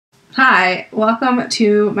Hi, welcome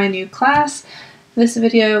to my new class. This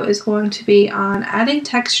video is going to be on adding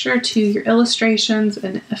texture to your illustrations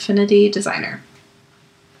in Affinity Designer.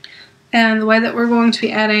 And the way that we're going to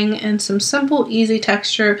be adding in some simple, easy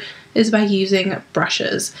texture is by using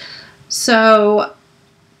brushes. So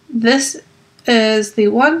this is the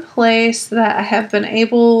one place that I have been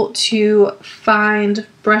able to find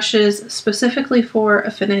brushes specifically for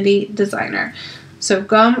Affinity Designer. So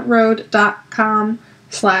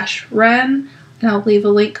gumroad.com/Ren, and I'll leave a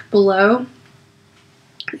link below.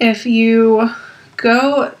 If you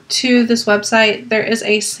go to this website, there is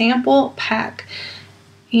a sample pack,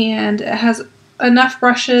 and it has enough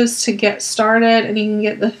brushes to get started, and you can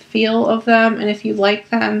get the feel of them, and if you like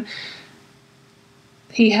them,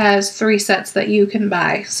 he has 3 sets that you can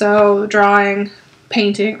buy. So drawing,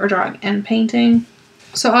 painting, or drawing and painting.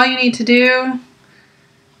 So all you need to do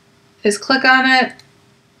is click on it,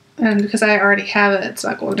 and because I already have it, it's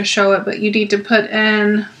not going to show it, but you need to put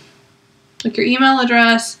in like your email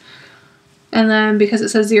address, and then because it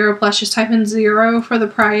says 0 plus, just type in 0 for the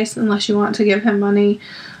price unless you want to give him money,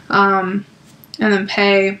 and then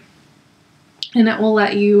pay, and it will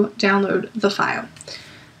let you download the file.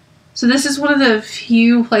 So this is one of the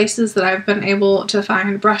few places that I've been able to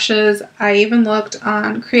find brushes. I even looked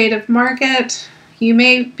on Creative Market. You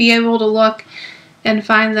may be able to look and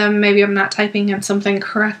find them. Maybe I'm not typing in something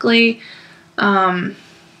correctly, but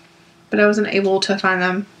I wasn't able to find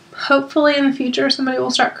them. Hopefully in the future somebody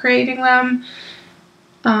will start creating them.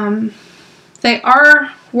 They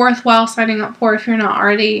are worthwhile signing up for if you're not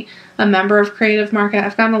already a member of Creative Market.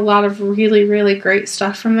 I've gotten a lot of really, really great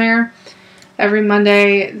stuff from there. Every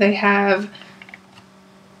Monday they have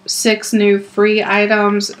 6 new free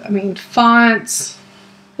items. I mean, fonts,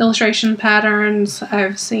 illustration patterns.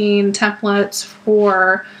 I've seen templates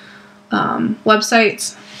for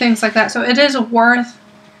websites, things like that. So it is worth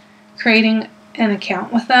creating an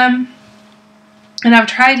account with them. And I've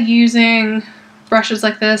tried using brushes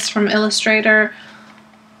like this from Illustrator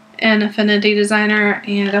and Affinity Designer,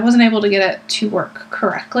 and I wasn't able to get it to work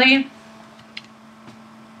correctly.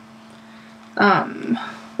 I'm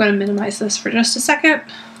going to minimize this for just a second.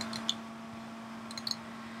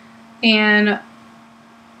 And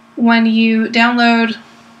when you download,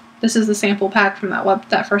 this is the sample pack from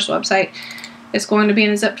that first website. It's going to be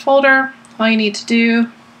in a zipped folder. All you need to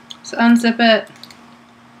do is unzip it,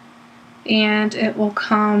 and it will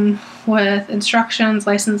come with instructions,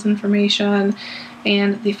 license information,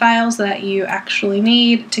 and the files that you actually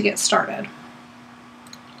need to get started.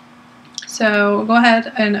 So go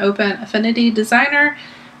ahead and open Affinity Designer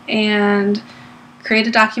and create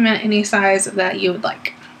a document any size that you would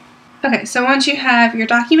like. Okay, so once you have your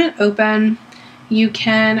document open, you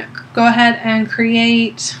can go ahead and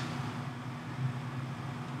create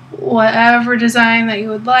whatever design that you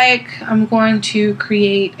would like. I'm going to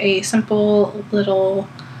create a simple little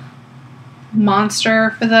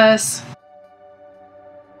monster for this.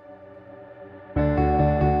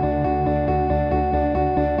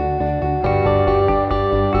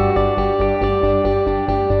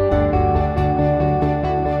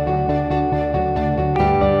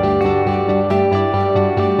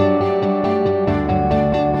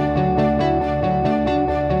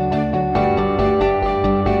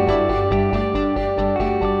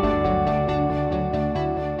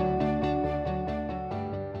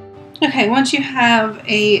 Okay, once you have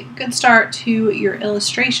a good start to your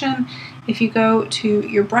illustration, if you go to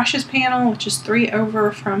your brushes panel, which is 3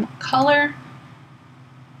 over from color,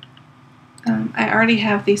 I already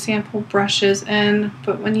have these sample brushes in,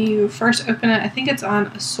 but when you first open it, I think it's on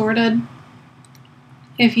assorted.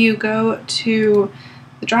 If you go to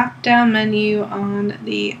the drop down menu on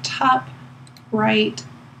the top right,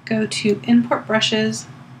 go to import brushes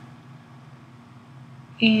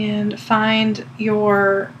and find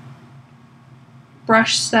your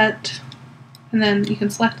brush set, and then you can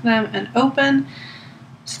select them and open.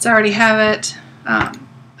 Since I already have it,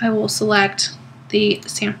 I will select the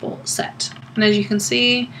sample set, and as you can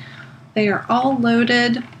see, they are all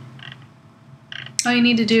loaded. All you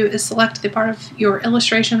need to do is select the part of your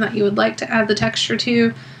illustration that you would like to add the texture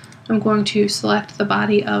to. I'm going to select the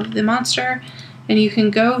body of the monster, and you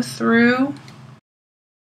can go through.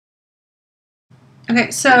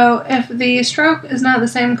 Okay, so if the stroke is not the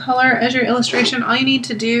same color as your illustration, all you need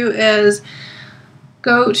to do is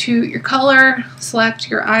go to your color, select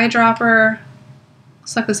your eyedropper,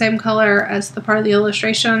 select the same color as the part of the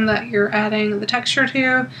illustration that you're adding the texture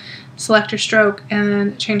to, select your stroke, and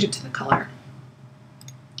then change it to the color.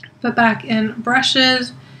 But back in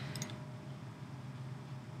brushes,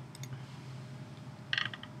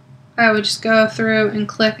 I would just go through and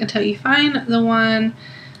click until you find the one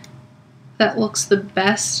that looks the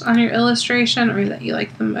best on your illustration or that you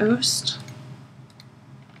like the most.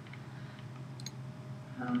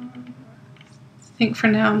 I think for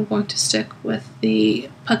now I'm going to stick with the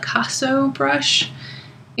Picasso brush.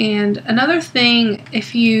 And another thing,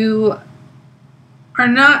 if you are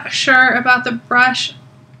not sure about the brush,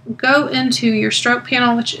 go into your stroke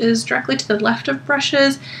panel, which is directly to the left of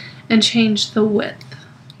brushes, and change the width.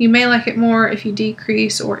 You may like it more if you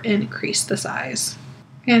decrease or increase the size.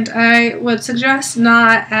 And I would suggest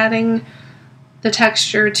not adding the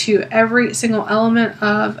texture to every single element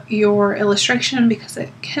of your illustration because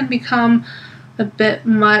it can become a bit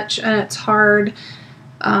much and it's hard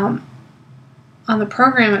on the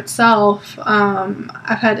program itself.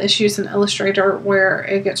 I've had issues in Illustrator where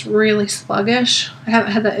it gets really sluggish. I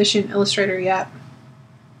haven't had that issue in Illustrator yet,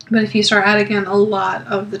 but if you start adding in a lot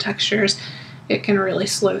of the textures, it can really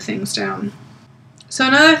slow things down. So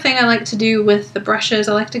another thing I like to do with the brushes,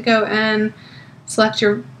 I like to go in, select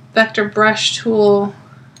your vector brush tool,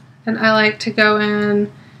 and I like to go in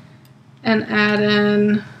and add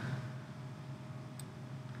in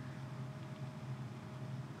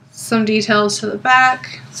some details to the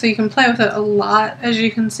back, so you can play with it a lot, as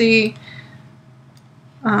you can see.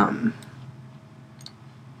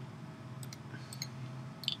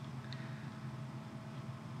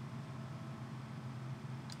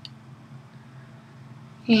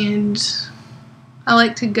 And I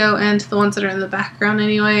like to go into the ones that are in the background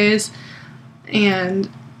anyways and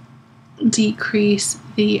decrease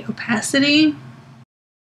the opacity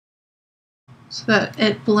so that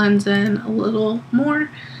it blends in a little more.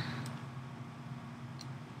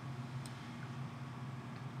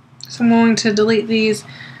 So I'm going to delete these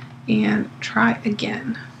and try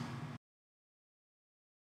again.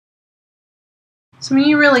 So I mean,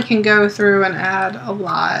 you really can go through and add a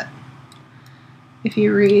lot if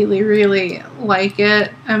you really, really like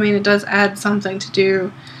it. I mean, it does add something to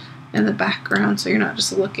do in the background, so you're not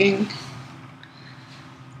just looking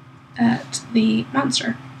at the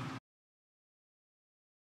monster.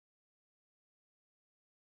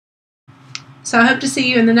 So I hope to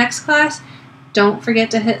see you in the next class. Don't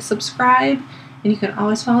forget to hit subscribe, and you can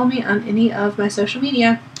always follow me on any of my social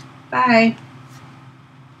media. Bye!